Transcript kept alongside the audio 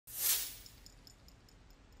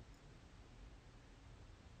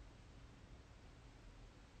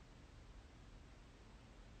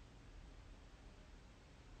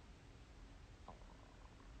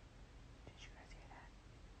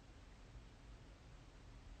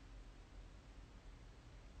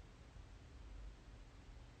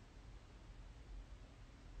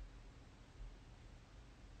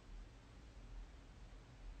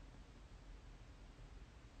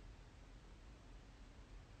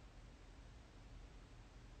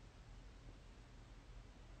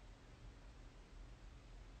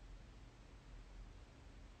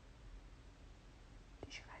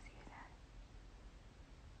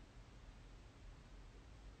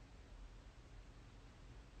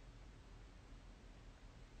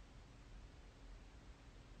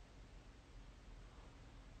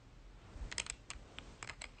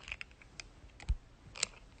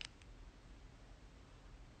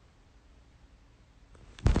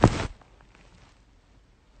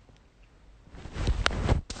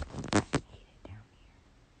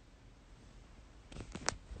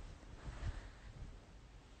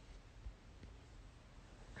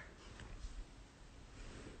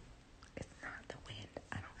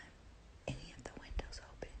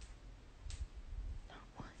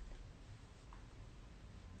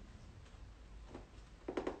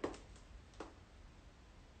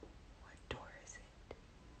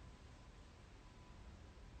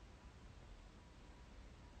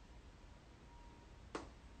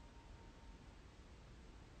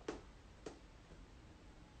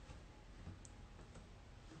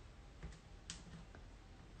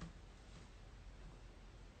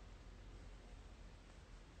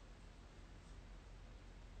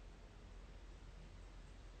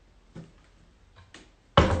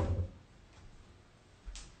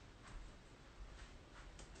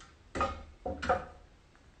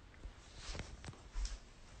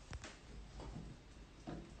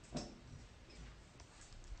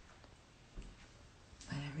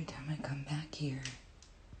here.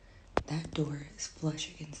 That door is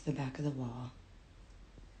flush against the back of the wall.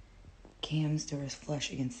 Cam's door is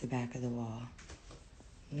flush against the back of the wall.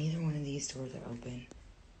 Neither one of these doors are open.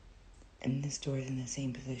 And this door is in the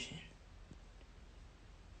same position.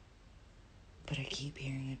 But I keep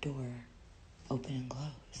hearing a door open and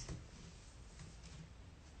close.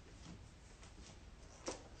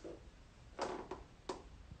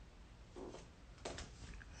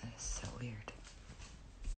 That is so weird.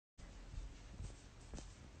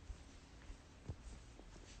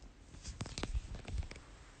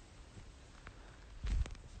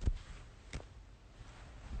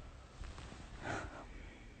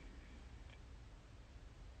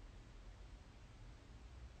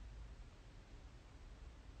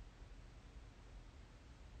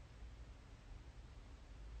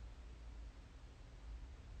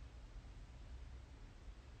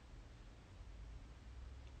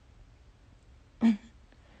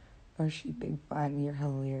 Or she big fun, you're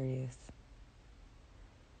hilarious.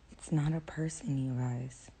 It's not a person, you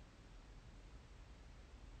guys.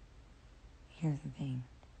 Here's the thing.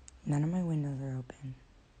 None of my windows are open.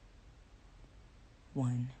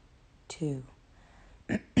 1, 2.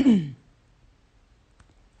 I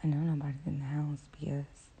know nobody's in the house because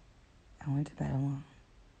I went to bed alone.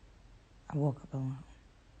 I woke up alone.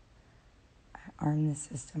 I armed the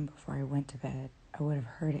system before I went to bed. I would have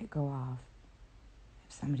heard it go off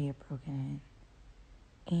if somebody had broken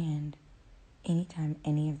in. And anytime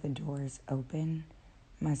any of the doors open,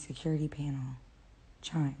 my security panel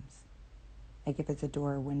chimes. Like if it's a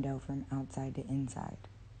door or window from outside to inside.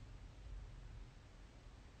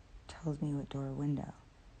 Tells me what door or window.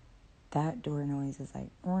 That door noise is like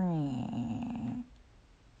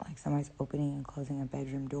somebody's opening and closing a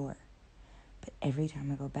bedroom door. But every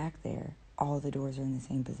time I go back there, all the doors are in the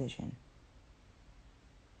same position.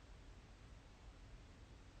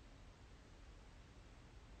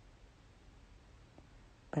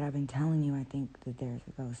 But I've been telling you, I think that there's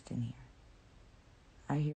a ghost in here.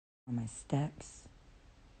 I hear it on my steps.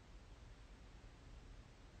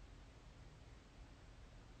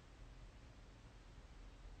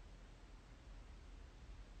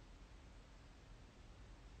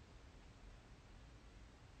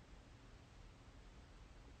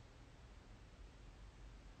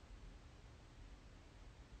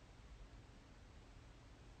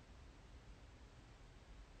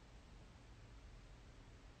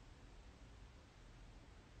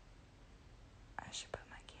 I should put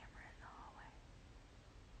my camera in the hallway.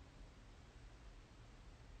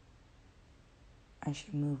 I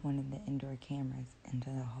should move one of the indoor cameras into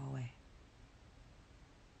the hallway.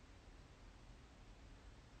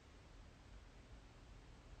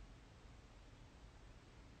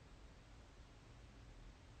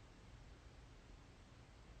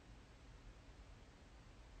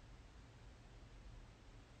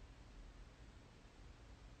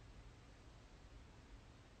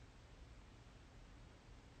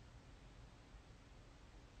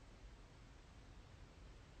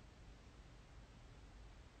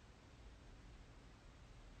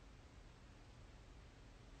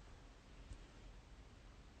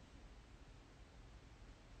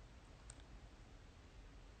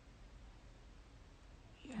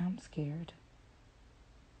 Yeah, I'm scared.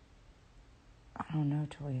 I don't know,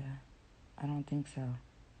 Toya. I don't think so.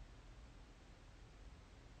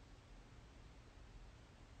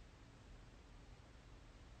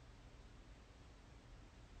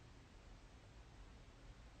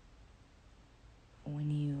 When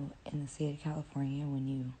you, in the state of California, when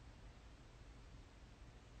you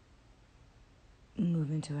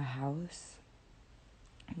move into a house,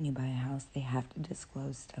 when you buy a house, they have to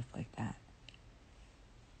disclose stuff like that.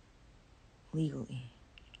 Legally.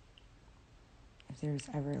 If there's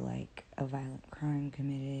ever like a violent crime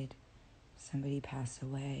committed, somebody passed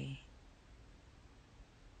away.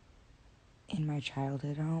 In my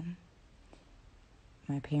childhood home,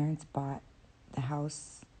 my parents bought the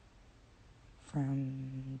house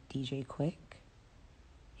from DJ Quick.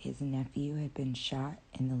 His nephew had been shot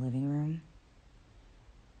in the living room.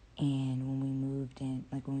 And when we moved in,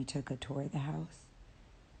 like when we took a tour of the house,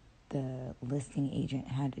 the listing agent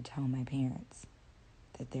had to tell my parents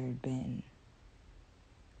that there had been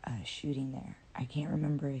a shooting there. I can't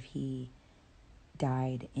remember if he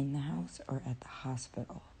died in the house or at the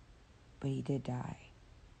hospital, but he did die,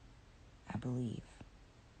 I believe.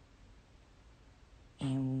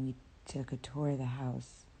 And when we took a tour of the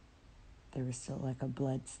house, there was still like a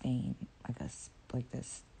blood stain, like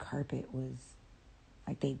this carpet was,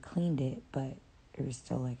 like they'd cleaned it, but there was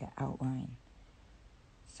still like an outline.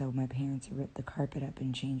 So my parents ripped the carpet up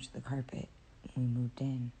and changed the carpet when we moved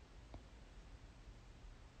in.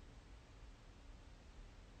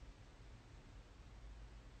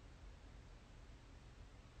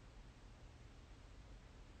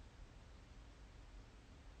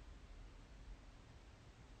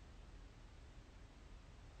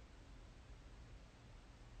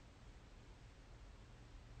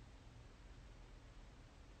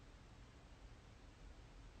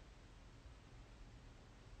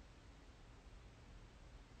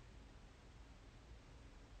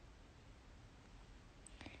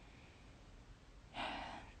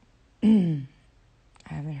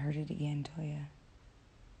 bien, Toya.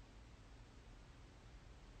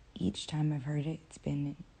 Each time I've heard it, it's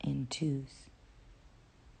been in twos.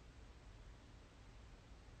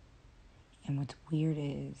 And what's weird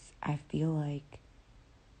is I feel like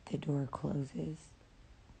the door closes,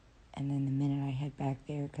 and then the minute I head back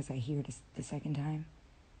there, because I hear it the second time,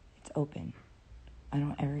 it's open. I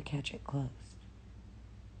don't ever catch it closed.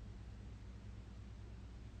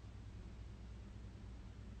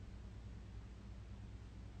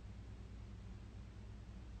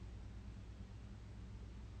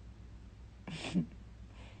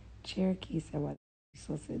 Cherokee said, "Why you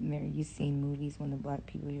still sitting there? You seen movies when the black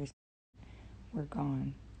people here were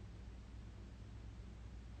gone."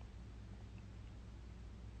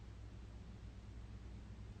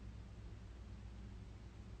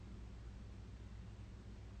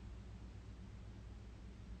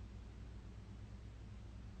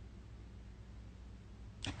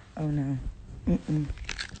 Oh no.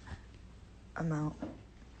 I'm out.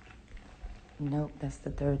 Nope, that's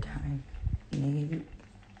the third time. Nope.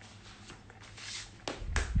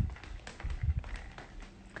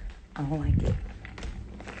 I don't like it.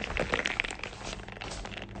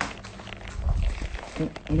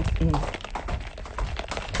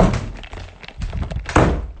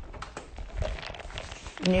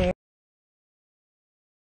 No,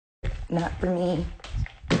 not for me.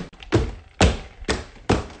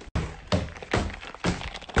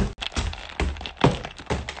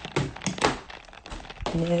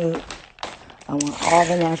 No, I want all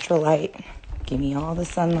the natural light. Give me all the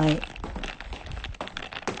sunlight.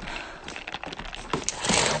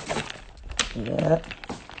 Yep.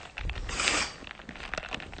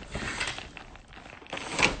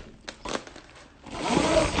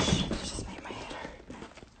 Just made my head hurt.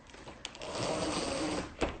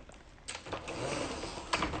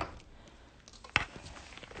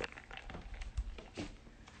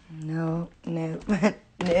 No. No.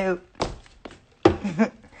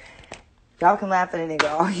 Y'all can laugh at a nigga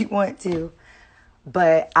all you want to,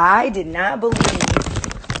 but I did not believe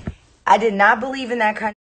in that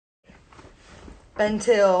kind of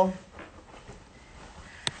until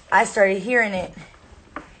I started hearing it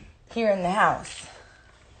here in the house.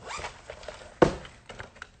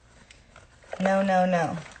 No.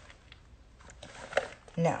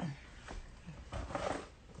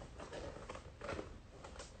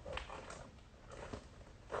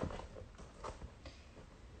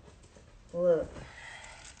 Look.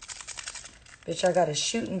 Bitch, I got a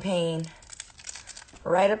shooting pain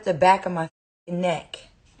right up the back of my neck.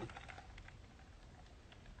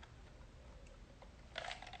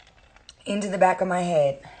 Into the back of my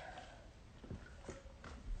head.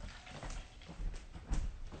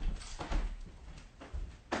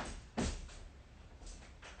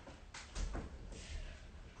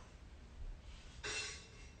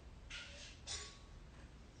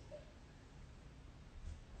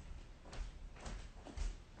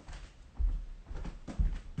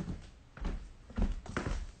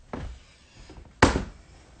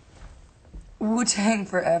 Wu-Tang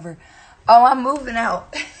forever. Oh, I'm moving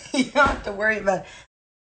out. You don't have to worry about it.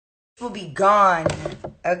 Will be gone.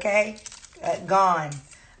 Okay? Gone.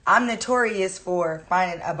 I'm notorious for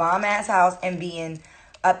finding a bomb-ass house and being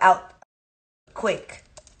out quick.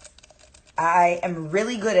 I am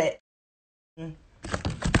really good at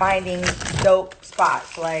finding dope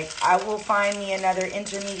spots. Like, I will find me another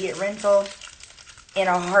intermediate rental in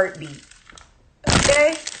a heartbeat.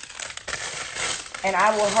 Okay? And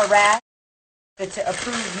I will harass to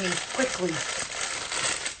approve me quickly.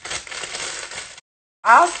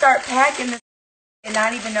 I'll start packing this and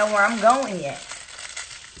not even know where I'm going yet.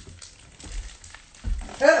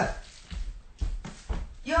 Ugh.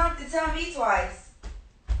 You don't have to tell me twice.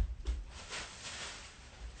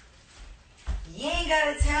 You ain't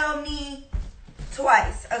gotta tell me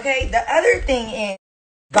twice, okay? The other thing is,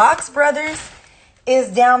 Box Brothers is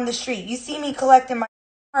down the street. You see me collecting my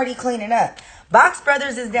already cleaning up. Box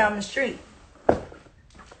Brothers is down the street.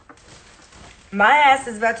 My ass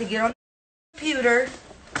is about to get on the computer.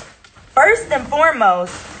 First and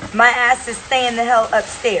foremost, my ass is staying the hell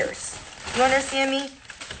upstairs. You understand me?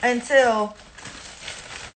 Until,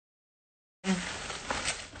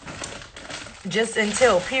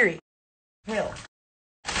 period. Hell.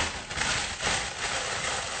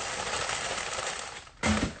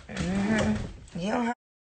 You don't have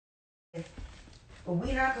to. But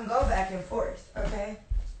we're not going to go back and forth, okay?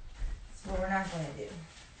 That's what we're not going to do.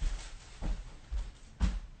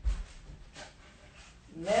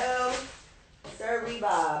 No, sirree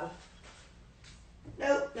Bob.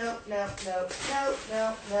 Nope. Nope.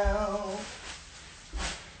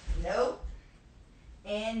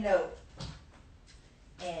 And nope.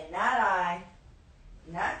 And not I,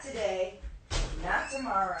 not today, not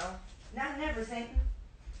tomorrow, not never, Satan.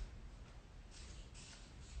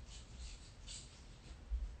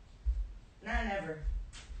 Not never.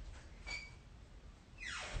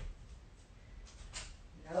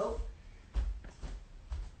 Nope.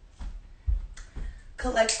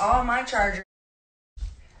 Collect all my chargers.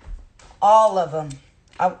 All of them.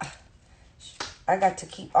 I got to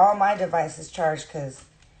keep all my devices charged because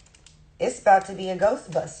it's about to be a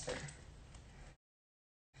Ghostbuster.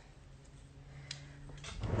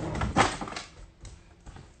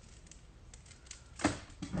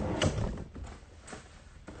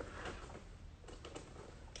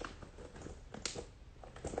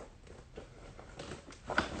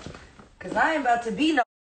 Because I ain't about to be no...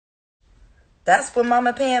 That's what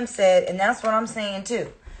Mama Pam said, and that's what I'm saying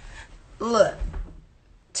too. Look,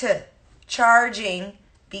 to charging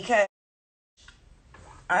because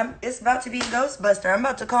it's about to be a Ghostbuster. I'm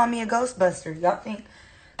about to call me a Ghostbuster. Y'all think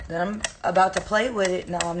that I'm about to play with it?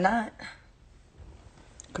 No, I'm not.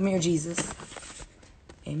 Come here, Jesus.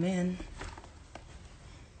 Amen.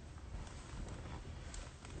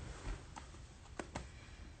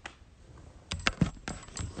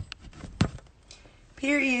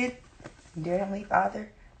 Period. Dear Heavenly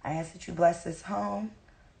Father, I ask that you bless this home,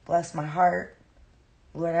 bless my heart.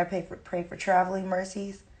 Lord, I pray for traveling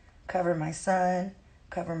mercies. Cover my son,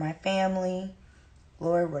 cover my family.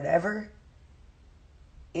 Lord, whatever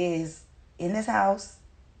is in this house,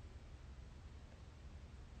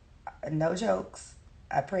 no jokes.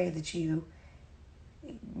 I pray that you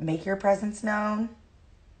make your presence known.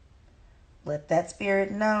 Let that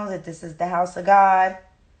spirit know that this is the house of God.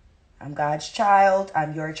 I'm God's child.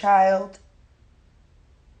 I'm your child.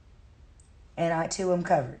 And I too am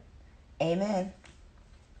covered. Amen.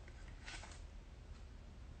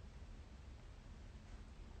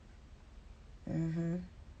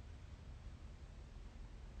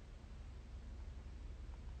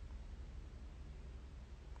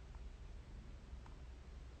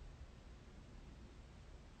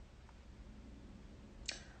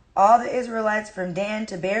 All the Israelites from Dan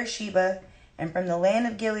to Beersheba and from the land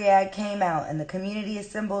of Gilead came out, and the community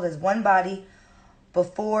assembled as one body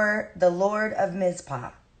before the Lord of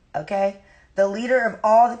Mizpah. Okay? The leader of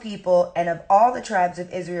all the people and of all the tribes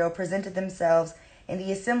of Israel presented themselves in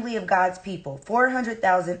the assembly of God's people,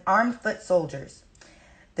 400,000 armed foot soldiers.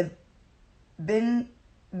 The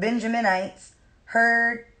Benjaminites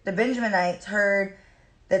heard that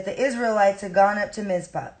the Israelites had gone up to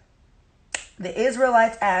Mizpah. The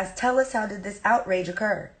Israelites asked, "Tell us, how did this outrage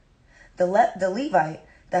occur?" The Levite,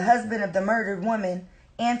 the husband of the murdered woman,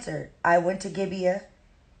 answered, "I went to Gibeah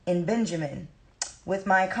in Benjamin with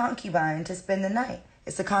my concubine to spend the night."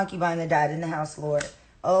 It's the concubine that died in the house, Lord.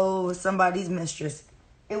 Oh, somebody's mistress.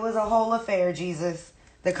 It was a whole affair, Jesus.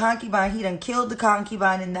 The concubine, he done killed the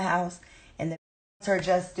concubine in the house, and that's her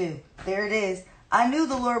just due. There it is. I knew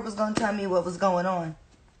the Lord was going to tell me what was going on.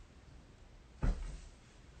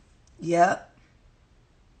 Yep.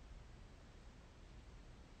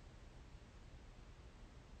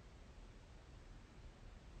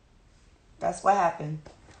 That's what happened.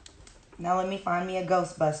 Now let me find me a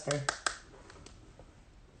Ghostbuster.